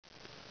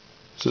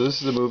So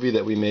this is a movie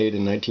that we made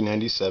in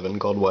 1997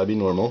 called Why Be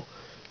Normal.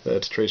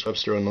 It's Trace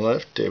Webster on the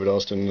left, David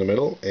Alston in the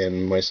middle,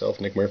 and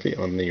myself, Nick Murphy,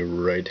 on the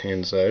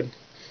right-hand side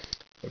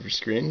of your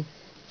screen.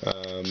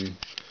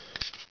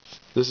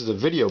 This is a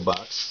video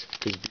box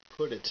because we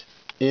put it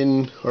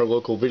in our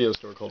local video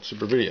store called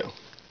Super Video,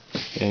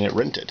 and it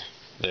rented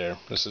there.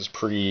 This is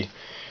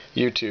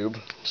pre-YouTube,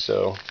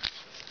 so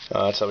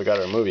that's how we got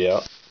our movie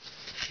out.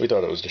 We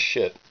thought it was the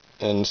shit,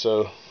 and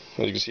so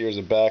as you can see, here's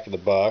the back of the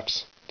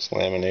box. It's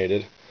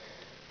laminated.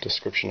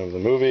 Description of the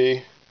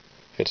movie.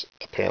 It's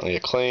apparently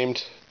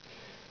acclaimed.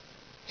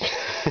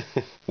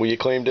 We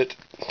acclaimed it,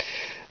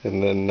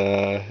 and then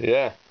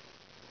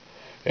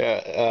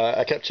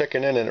I kept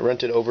checking in, and it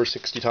rented over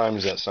 60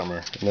 times that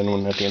summer. And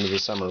then at the end of the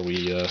summer,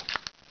 we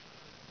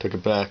took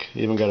it back.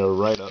 Even got a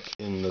write-up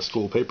in the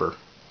school paper,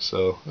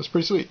 so that's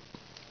pretty sweet.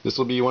 This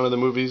will be one of the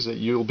movies that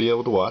you'll be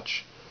able to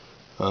watch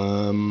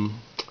on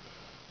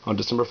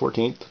December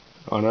 14th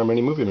on our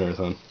mini movie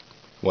marathon.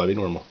 Why Be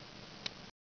Normal.